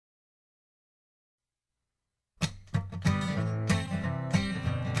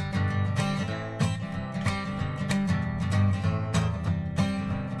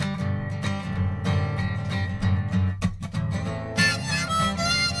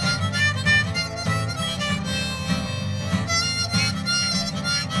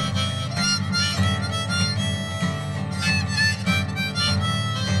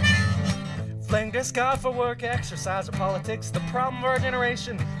discard for work, exercise, or politics, the problem of our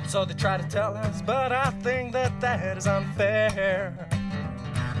generation. So they try to tell us, but I think that is unfair.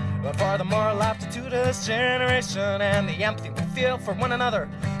 But for the moral aptitude of this generation and the empathy we feel for one another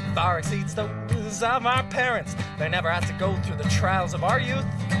far exceeds those of our parents. They never had to go through the trials of our youth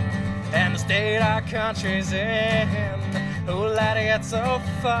and the state our country's in. Who let it get so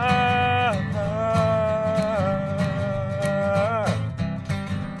far?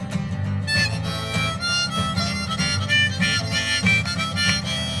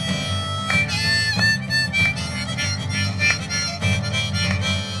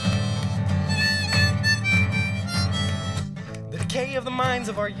 The decay of the minds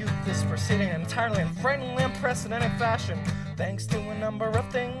of our youth is proceeding entirely in frighteningly unprecedented fashion, thanks to a number of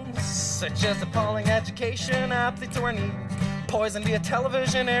things, such as appalling education, apathy to our needs, poison via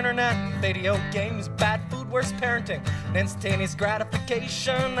television, internet, video games, bad food, worse parenting, and instantaneous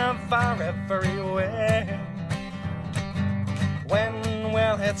gratification of our every way. When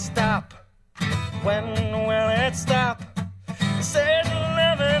will it stop? When will it stop? Satan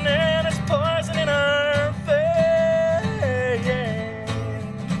living in its poison in our face.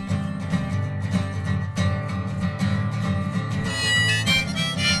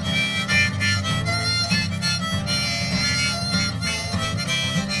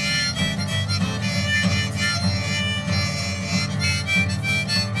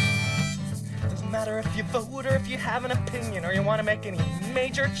 Doesn't matter if you vote or if you have an opinion or you want to make any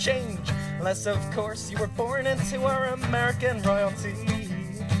major change, unless of course you were born into our American royalty.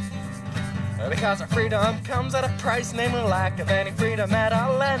 Because our freedom comes at a price, namely lack of any freedom at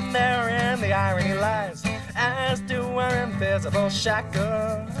all, and therein the irony lies, as do our invisible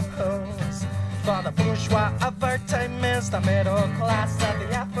shackles. For the bourgeois of our time is the middle class of the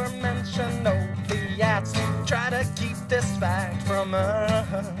aforementioned opiates try to keep this fact from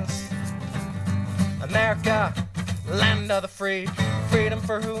us. America, land of the free, freedom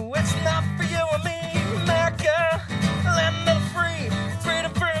for who? It's not for you and me.